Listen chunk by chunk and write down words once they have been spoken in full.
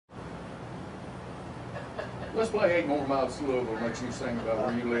Let's play 8 More Miles to Louisville and let you sing about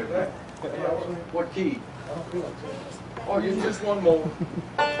where you live now. What key? Oh, you just one more.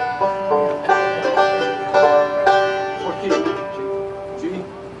 What key? G?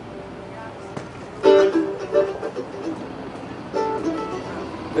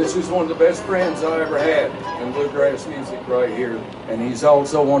 This is one of the best friends I ever had in bluegrass music right here. And he's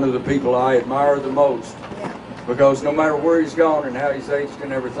also one of the people I admire the most. Because no matter where he's gone and how he's aged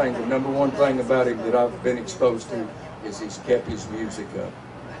and everything, the number one thing about him that I've been exposed to is he's kept his music up.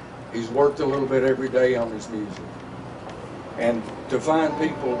 He's worked a little bit every day on his music. And to find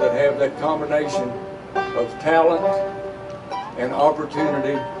people that have that combination of talent and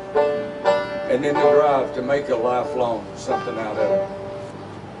opportunity and then the drive to make a lifelong something out of it.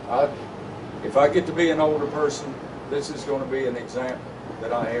 If I get to be an older person, this is going to be an example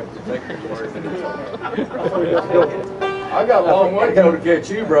that I have to take me to where it is. I got a long way to go to catch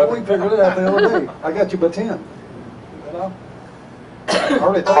you, brother. We figured it out the other day. I got you by 10. You know? I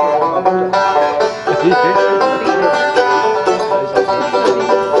already told you about my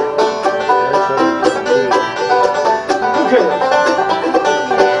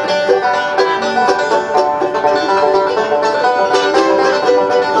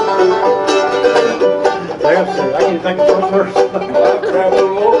I can't think of the first verse. I've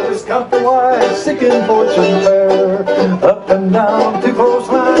traveled over this country wide, seeking fortune fair. Up and down to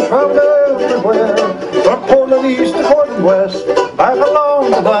coastline, traveled everywhere. From Portland east to Portland west, back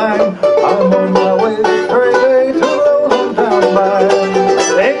along the line. I'm on my way this very day to the old hometown of mine.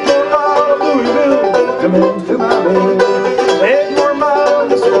 8 more miles of Louisville, come into my bed. 8 more miles,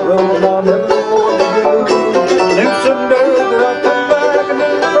 this road I'll never more to do. Knew someday that I'd come back and do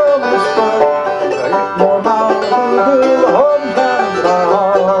it from the start. 8 more miles of Louisville, the hometown of my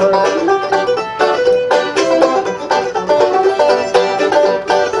heart.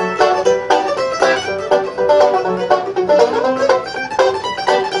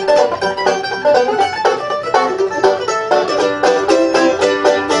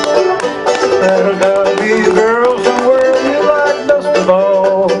 There's gotta be a girl somewhere you like best of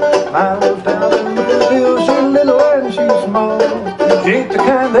all. Mine lives down in Louisville, she's little and she's small. She ain't the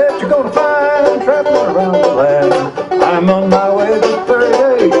kind that you're gonna find traveling around the land. I'm on my way this very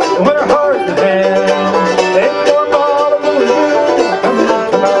day, and with her heart in hand. 8 more miles of Louisville, coming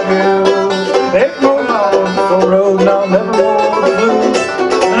into my view. 8 more miles of the road, and I'll never more to lose.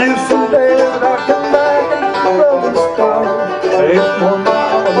 I knew someday that I'd come back and the road would start. 8 more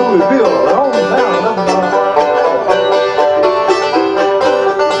miles of Louisville, the hometown of my heart.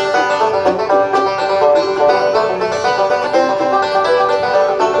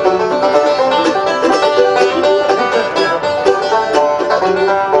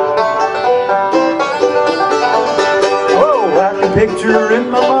 Picture in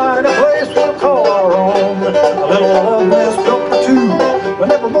my mind a place we'll call our own. A little love nest built for two, but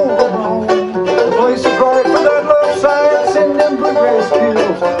never more alone. The place is right for that love science in them bluegrass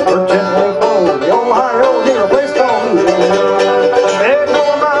fields. We're gently cold, the old high road near a place called Louisville. 8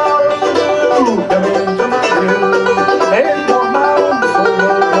 more miles, ooh, come into my view. 8 more miles, this old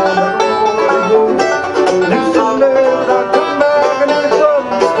road I'll never more to go. Knew someday that I'd come back and it's from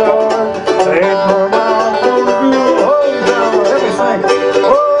the start. 8 more miles, Louisville, hometown.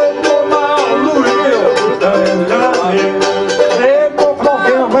 Oh, 8 more miles of Louisville, down in the valley. 8 more, come on,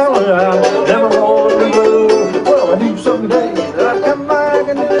 Kim, Valley, I'll never roll to blue. Well, I knew someday that I'd come back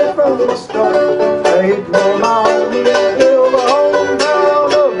and do it from the start. 8 more.